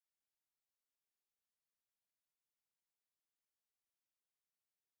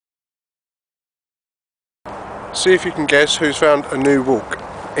See if you can guess who's found a new walk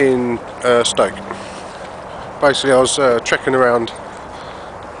in Stoke. Basically, I was trekking around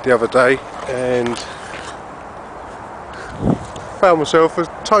the other day and found myself a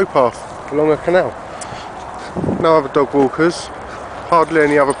towpath along a canal. No other dog walkers, hardly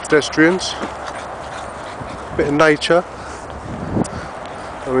any other pedestrians, bit of nature.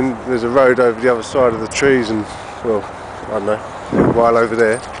 I mean, there's a road over the other side of the trees and, well, I don't know, a little while over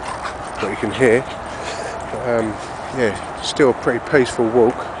there, what you can hear. Yeah, still a pretty peaceful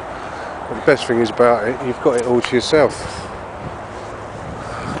walk. But the best thing is about it, you've got it all to yourself.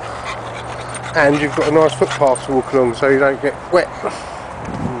 And you've got a nice footpath to walk along so you don't get wet,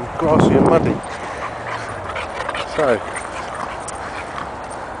 and grassy and muddy. So,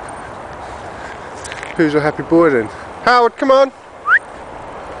 who's a happy boy then? Howard, come on!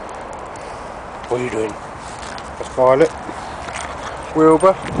 What are you doing? That's Violet,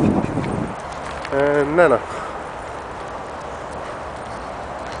 Wilbur, and Nana.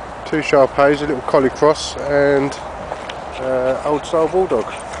 Two Shar-Peis, a little collie cross, and old style bulldog,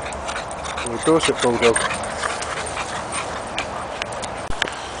 or a Dorset bulldog.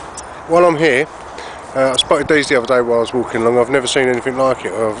 While I'm here, I spotted these the other day while I was walking along. I've never seen anything like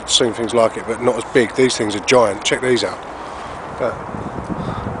it, or I've seen things like it, but not as big. These things are giant. Check these out.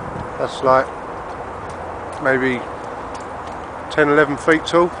 That's like maybe 10-11 feet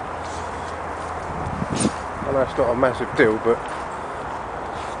tall. I know it's not a massive deal, but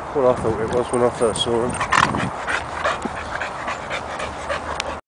what I thought it was when I first saw them.